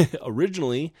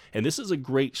 Originally, and this is a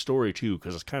great story too,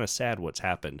 because it's kind of sad what's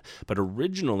happened, but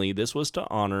originally this was to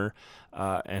honor,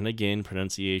 and again,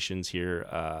 pronunciations here,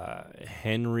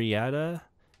 Henrietta,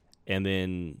 and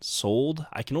then Sold.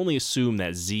 I can only assume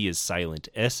that Z is silent,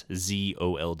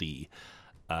 Szold,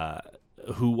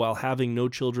 who, while having no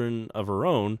children of her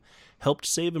own, helped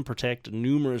save and protect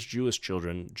numerous Jewish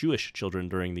children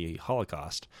during the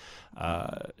Holocaust.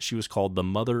 She was called the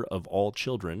Mother of All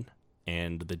Children,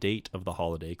 and the date of the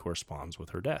holiday corresponds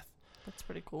with her death. That's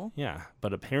pretty cool. Yeah,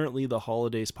 but apparently the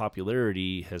holiday's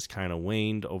popularity has kind of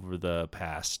waned over the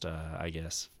past, I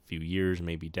guess, few years,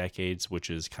 maybe decades, which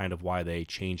is kind of why they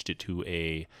changed it to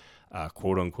a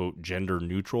quote-unquote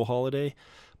gender-neutral holiday,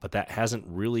 but that hasn't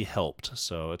really helped.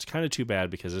 So it's kind of too bad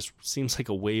because this seems like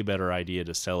a way better idea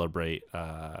to celebrate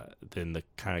than the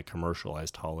kind of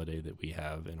commercialized holiday that we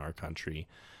have in our country.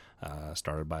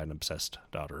 Started by an obsessed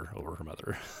daughter over her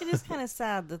mother. It is kind of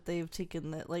sad that they've taken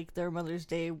that, like, their Mother's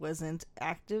Day wasn't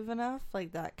active enough.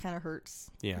 Like, that kind of hurts.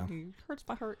 Yeah. It hurts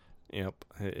my heart. Yep,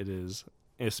 it is.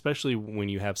 Especially when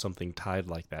you have something tied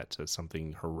like that to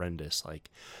something horrendous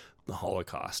like the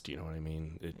Holocaust, you know what I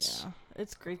mean? Yeah.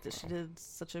 It's great that she did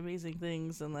such amazing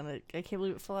things, and then I can't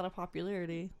believe it fell out of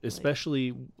popularity.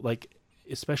 Especially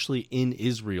in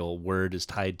Israel, where it is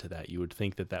tied to that. You would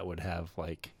think that would have,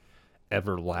 like,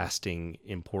 everlasting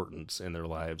importance in their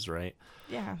lives, right?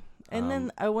 Yeah. And then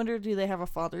I wonder, do they have a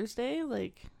Father's Day?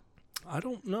 Like, I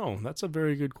don't know. That's a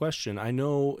very good question. I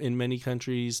know in many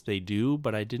countries they do,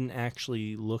 but I didn't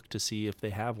actually look to see if they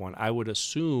have one. I would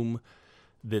assume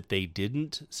that they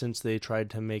didn't, since they tried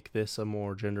to make this a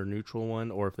more gender neutral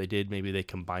one, or if they did, maybe they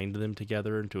combined them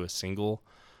together into a single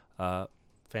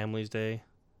Family's Day.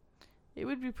 it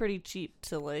would be pretty cheap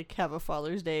to, like, have a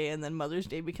Father's Day and then Mother's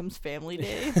Day becomes Family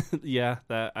Day. Yeah,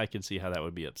 that I can see how that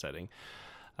would be upsetting.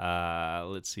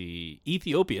 Let's see.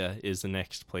 Ethiopia is the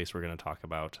next place we're going to talk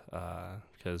about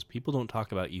because people don't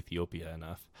talk about Ethiopia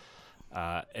enough.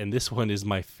 And this one is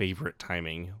my favorite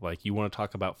timing. Like, you want to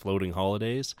talk about floating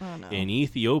holidays? Oh, no. In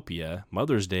Ethiopia,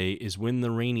 Mother's Day is when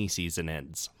the rainy season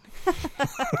ends.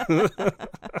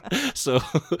 So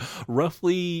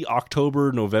roughly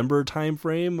October, November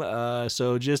timeframe.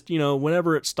 So just,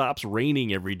 whenever it stops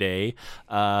raining every day,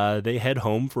 they head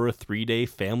home for a 3-day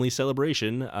family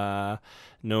celebration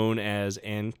known as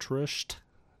Antrusht.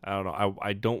 I don't know.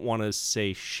 I don't want to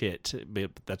say shit,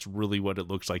 but that's really what it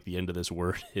looks like the end of this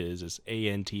word is. It's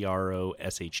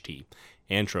Antrosht.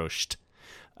 Antrosht.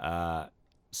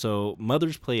 So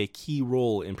mothers play a key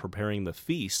role in preparing the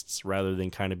feasts rather than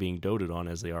kind of being doted on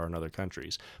as they are in other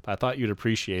countries. But I thought you'd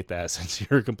appreciate that since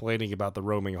you're complaining about the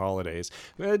roaming holidays.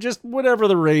 Just whenever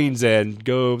the rains end,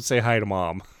 go say hi to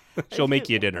mom. She'll make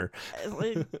you dinner.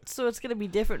 So it's going to be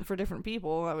different for different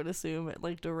people, I would assume.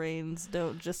 Like, the rains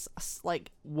don't just,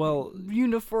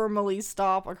 uniformly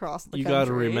stop across the country. You got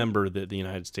to remember that the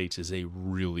United States is a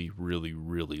really, really,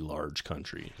 really large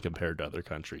country compared to other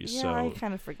countries. Yeah, so I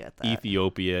kind of forget that.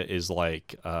 Ethiopia is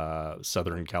like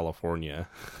Southern California,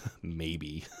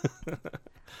 maybe.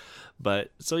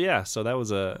 But so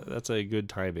that's a good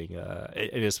timing.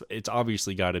 It's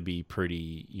obviously got to be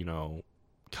pretty,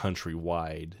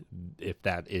 countrywide if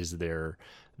that is their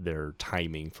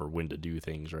timing for when to do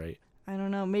things, right? I don't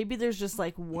know. Maybe there's just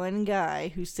one guy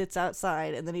who sits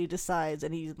outside and then he decides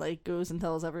and he goes and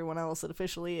tells everyone else that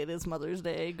officially it is Mother's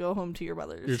Day. Go home to your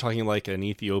mothers. You're talking like an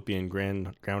Ethiopian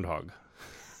groundhog.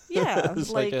 Yeah,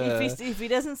 if he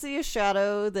doesn't see a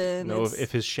shadow, then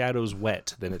if his shadow's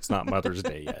wet, then it's not Mother's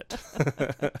Day yet.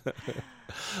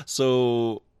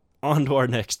 So on to our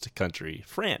next country,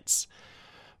 France.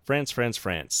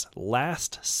 France.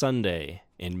 Last Sunday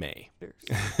in May.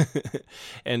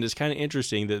 And it's kind of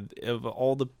interesting that of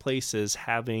all the places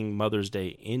having Mother's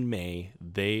Day in May,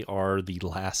 they are the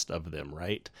last of them,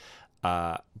 right?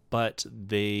 But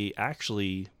they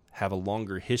actually have a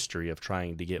longer history of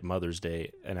trying to get Mother's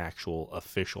Day an actual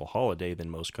official holiday than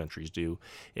most countries do.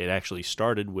 It actually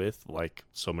started with, like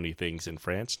so many things in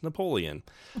France, Napoleon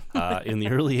in the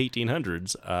early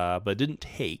 1800s, but didn't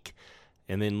take.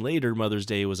 And then later, Mother's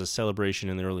Day was a celebration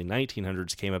in the early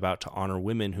 1900s, came about to honor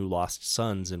women who lost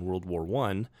sons in World War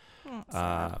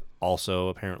I. Also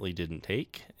apparently didn't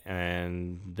take.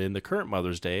 And then the current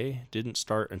Mother's Day didn't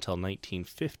start until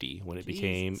 1950 when it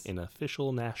became an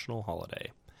official national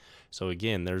holiday. So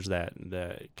again, there's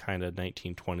the kind of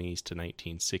 1920s to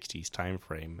 1960s time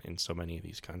frame in so many of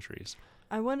these countries.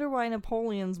 I wonder why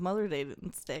Napoleon's Mother's Day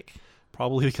didn't stick.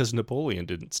 Probably because Napoleon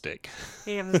didn't stick.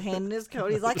 He had his hand in his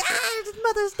coat. He's like, it's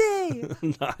Mother's Day.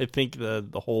 I think the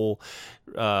whole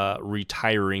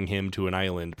retiring him to an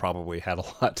island probably had a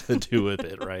lot to do with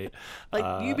it, right?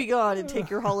 You be gone and take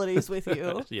your holidays with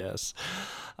you. Yes.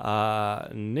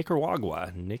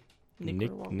 Nicaragua.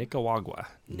 Nicaragua.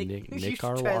 You should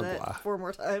try that 4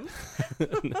 more times.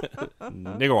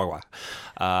 Nicaragua.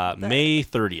 May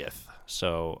 30th.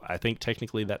 So I think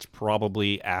technically that's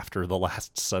probably after the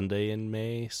last Sunday in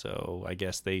May. So I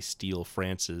guess they steal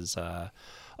France's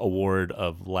award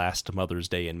of last Mother's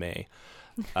Day in May.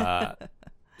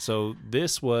 So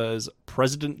this was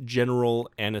President General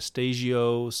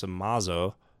Anastasio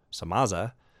Somoza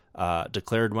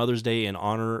declared Mother's Day in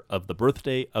honor of the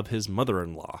birthday of his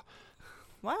mother-in-law.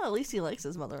 Wow, at least he likes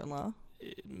his mother-in-law.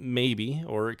 Maybe,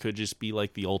 or it could just be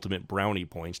like the ultimate brownie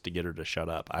points to get her to shut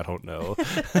up. I don't know.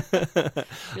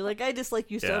 You're like, I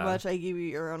dislike you so much, I give you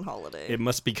your own holiday. It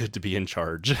must be good to be in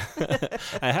charge.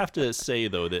 I have to say,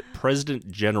 though, that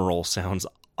President General sounds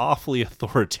awfully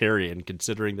authoritarian,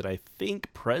 considering that I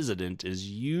think president is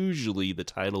usually the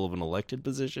title of an elected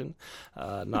position.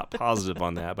 Not positive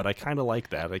on that, but I kind of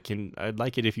like that. I'd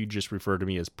like it if you just refer to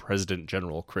me as President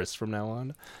General Chris from now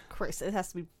on. Chris, it has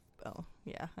to be. Oh,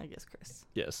 yeah, I guess Chris.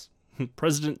 Yes.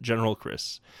 President General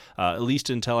Chris. At least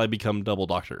until I become double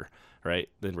doctor, right?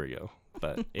 Then we go.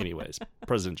 But anyways,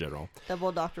 President General.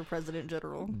 Double Doctor President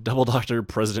General. Double Doctor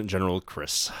President General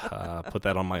Chris. Put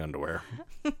that on my underwear.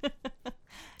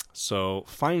 So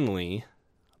finally,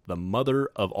 the mother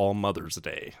of all Mother's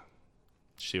Day.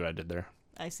 See what I did there?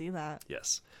 I see that.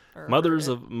 Yes. Mother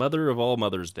of all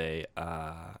Mother's Day.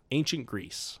 Ancient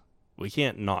Greece. We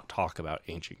can't not talk about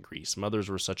ancient Greece. Mothers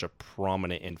were such a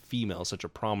prominent, and female, such a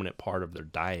prominent part of their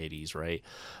deities, right?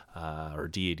 Or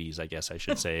deities, I guess I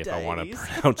should say, if I want to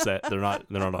pronounce that. They're not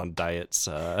on diets.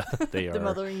 They are the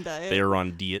mothering diet. They are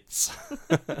on diets.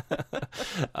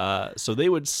 So they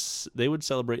would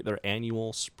celebrate their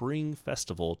annual spring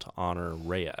festival to honor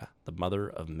Rhea, the mother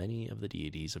of many of the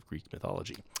deities of Greek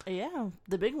mythology. Yeah,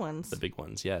 the big ones. The big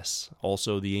ones, yes.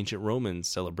 Also, the ancient Romans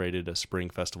celebrated a spring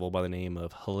festival by the name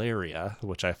of Hilaria,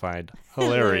 which I find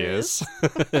hilarious,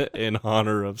 in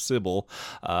honor of Sybil,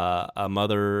 a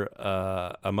mother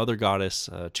goddess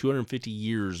 250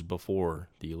 years before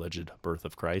the alleged birth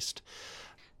of Christ.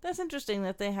 That's interesting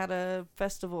that they had a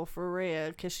festival for Rhea,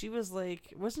 because she was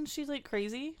wasn't she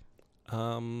crazy?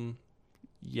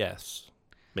 Yes.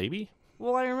 Maybe?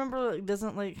 Well, I remember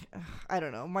I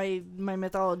don't know. My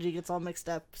mythology gets all mixed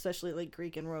up, especially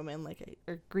Greek and Roman, I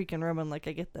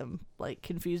get them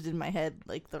confused in my head,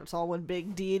 it's all one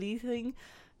big deity thing.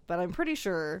 But I'm pretty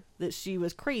sure that she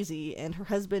was crazy and her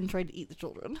husband tried to eat the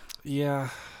children. Yeah,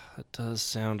 that does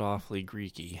sound awfully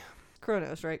Greeky.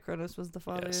 Kronos, right? Kronos was the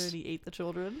father, Yes. and he ate the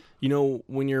children. You know,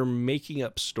 when you're making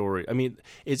up story, I mean,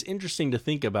 it's interesting to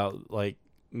think about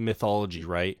mythology,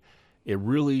 right? It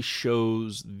really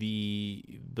shows the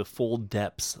full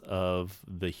depths of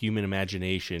the human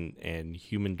imagination and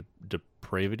human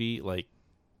depravity.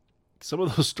 Some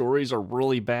of those stories are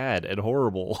really bad and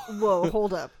horrible. Whoa,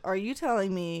 hold up. Are you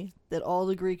telling me that all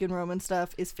the Greek and Roman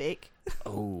stuff is fake?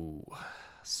 Oh,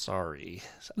 sorry.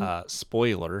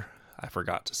 Spoiler. I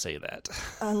forgot to say that.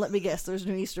 Let me guess, there's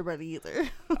no Easter Bunny either.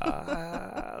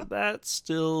 That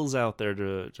still's out there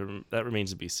that remains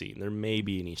to be seen. There may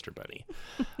be an Easter Bunny.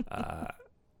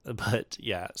 But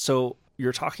yeah, so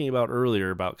you're talking about earlier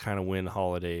about kind of when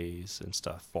holidays and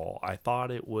stuff fall. I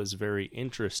thought it was very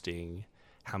interesting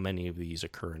how many of these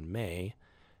occur in May.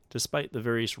 Despite the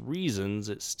various reasons,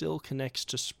 it still connects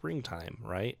to springtime,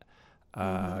 right?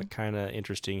 Kind of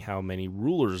interesting how many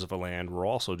rulers of a land were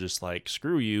also just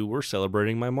screw you, we're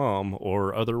celebrating my mom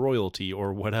or other royalty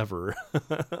or whatever.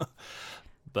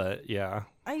 But yeah.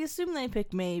 I assume they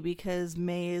pick May because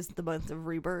May is the month of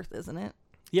rebirth, isn't it?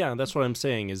 Yeah, that's what I'm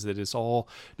saying, is that it's all,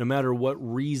 no matter what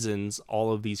reasons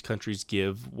all of these countries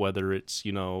give, whether it's,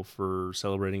 for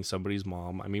celebrating somebody's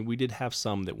mom. I mean, we did have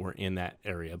some that were in that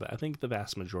area, but I think the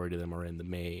vast majority of them are in the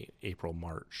May, April,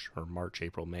 March, or March,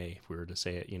 April, May, if we were to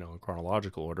say it, in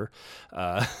chronological order.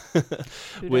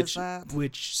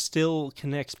 Which still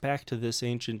connects back to this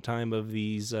ancient time of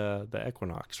these, the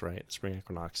equinox, right? The spring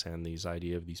equinox, and these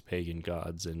idea of these pagan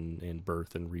gods and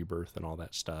birth and rebirth and all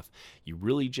that stuff. You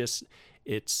really just...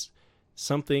 It's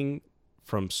something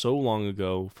from so long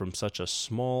ago, from such a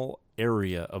small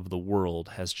area of the world,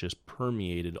 has just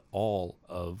permeated all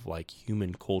of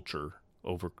human culture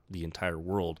over the entire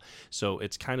world. So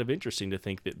it's kind of interesting to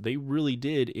think that they really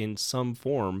did, in some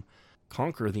form,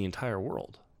 conquer the entire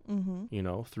world.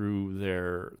 Mm-hmm. Through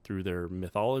their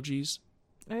mythologies,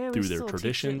 through their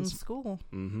traditions. Teach it in school.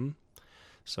 Mm-hmm.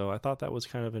 So I thought that was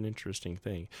kind of an interesting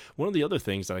thing. One of the other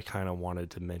things that I kind of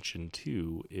wanted to mention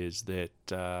too is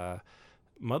that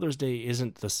Mother's Day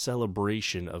isn't the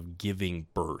celebration of giving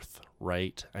birth,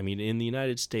 right? I mean, in the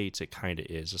United States, it kind of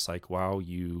is. It's wow,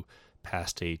 you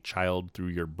passed a child through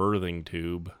your birthing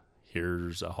tube.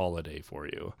 Here's a holiday for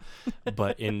you.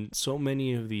 But in so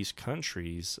many of these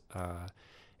countries,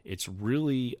 it's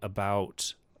really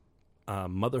about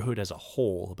motherhood as a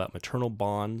whole, about maternal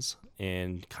bonds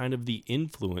and kind of the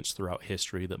influence throughout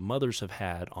history that mothers have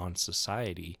had on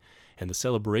society and the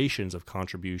celebrations of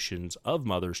contributions of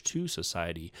mothers to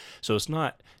society. So it's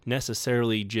not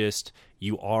necessarily just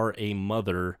you are a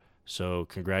mother, so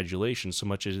congratulations, so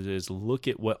much as it is look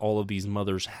at what all of these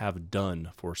mothers have done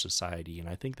for society. And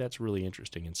I think that's really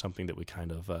interesting and something that we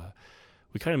kind of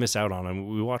miss out on. I mean,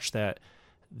 we watched that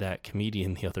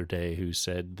comedian the other day who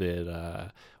said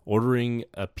that ordering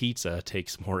a pizza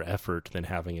takes more effort than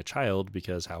having a child,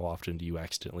 because how often do you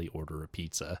accidentally order a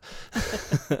pizza?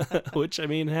 Which, I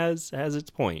mean, has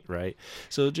its point, right?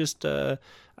 So just, I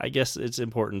guess it's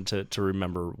important to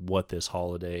remember what this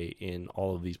holiday in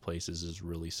all of these places is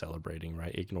really celebrating,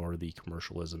 right? Ignore the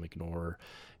commercialism, ignore...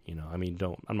 I mean,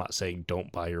 I'm not saying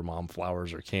don't buy your mom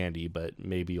flowers or candy, but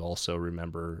maybe also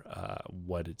remember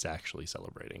what it's actually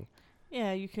celebrating.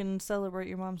 Yeah, you can celebrate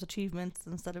your mom's achievements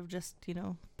instead of just,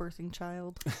 birthing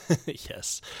child.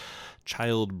 Yes,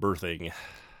 child birthing.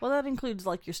 Well, that includes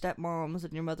your stepmoms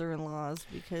and your mother-in-laws,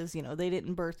 because, they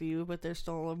didn't birth you, but they're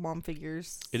still mom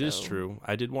figures. It is true.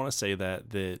 I did want to say that,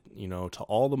 to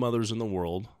all the mothers in the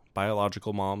world,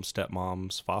 biological moms,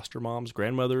 stepmoms, foster moms,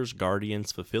 grandmothers,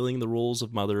 guardians, fulfilling the roles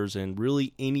of mothers, and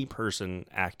really any person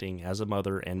acting as a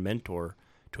mother and mentor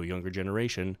to a younger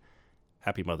generation,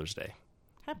 happy Mother's Day.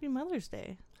 Happy Mother's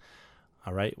Day.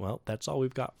 All right, well, that's all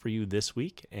we've got for you this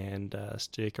week, and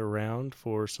stick around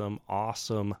for some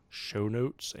awesome show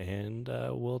notes, and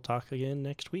we'll talk again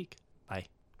next week. Bye.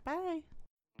 Bye.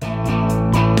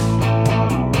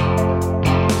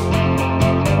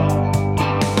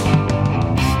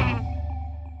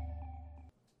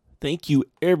 thank you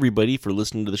everybody for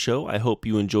listening to the show. I hope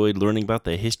you enjoyed learning about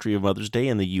the history of Mother's Day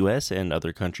in the U.S. and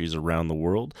other countries around the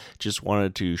world. Just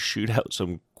wanted to shoot out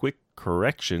some quick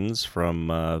corrections from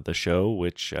the show,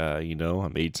 which, I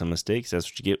made some mistakes. That's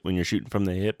what you get when you're shooting from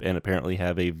the hip and apparently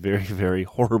have a very, very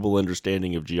horrible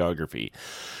understanding of geography.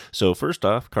 So first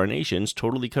off, carnations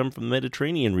totally come from the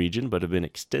Mediterranean region, but have been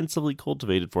extensively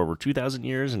cultivated for over 2,000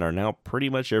 years and are now pretty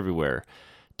much everywhere.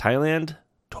 Thailand,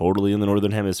 totally in the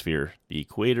northern hemisphere. The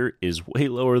equator is way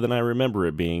lower than I remember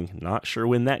it being. Not sure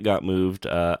when that got moved.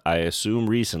 I assume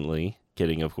recently.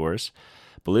 Kidding, of course.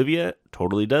 Bolivia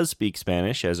totally does speak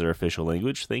Spanish as their official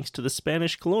language, thanks to the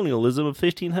Spanish colonialism of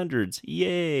 1500s.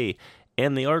 Yay!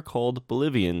 And they are called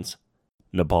Bolivians.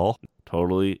 Nepal,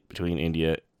 totally between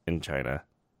India and China.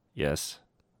 Yes,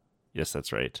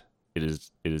 that's right. It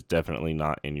is definitely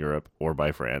not in Europe or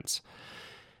by France.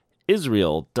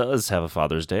 Israel does have a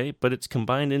Father's Day, but it's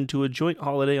combined into a joint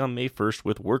holiday on May 1st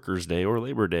with Workers' Day or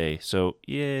Labor Day, so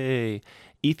yay!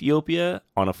 Ethiopia,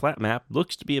 on a flat map,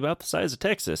 looks to be about the size of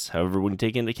Texas. However, when you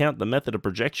take into account the method of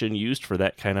projection used for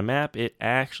that kind of map, it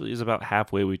actually is about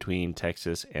halfway between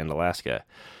Texas and Alaska.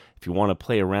 If you want to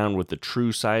play around with the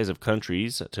true size of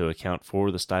countries to account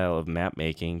for the style of map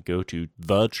making, go to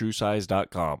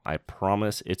thetruesize.com. I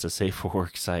promise it's a safe for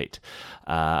work site.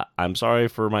 I'm sorry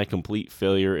for my complete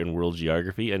failure in world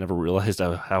geography. I never realized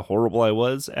how horrible I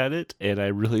was at it, and I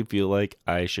really feel like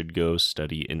I should go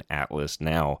study an atlas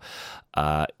now.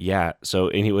 So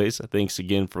anyways, thanks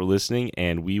again for listening,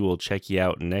 and we will check you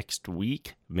out next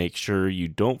week. Make sure you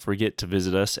don't forget to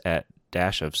visit us at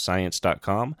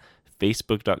dashofscience.com.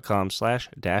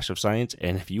 facebook.com/dashofscience,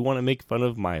 and if you want to make fun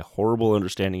of my horrible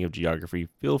understanding of geography,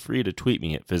 feel free to tweet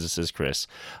me at Physicist Chris.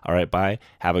 All right, bye.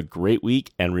 Have a great week,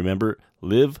 and remember,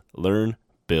 live, learn,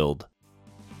 build.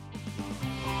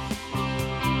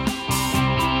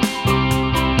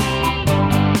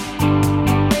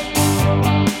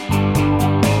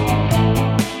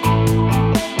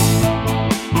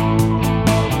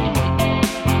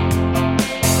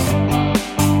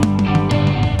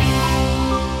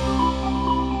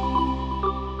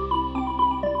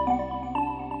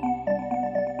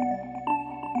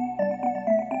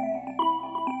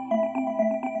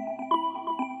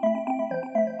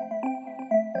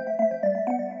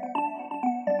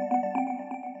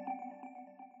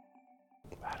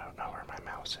 I don't know where my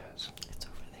mouse is. It's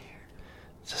over there.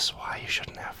 This is why you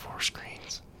shouldn't have 4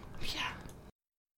 screens. Yeah.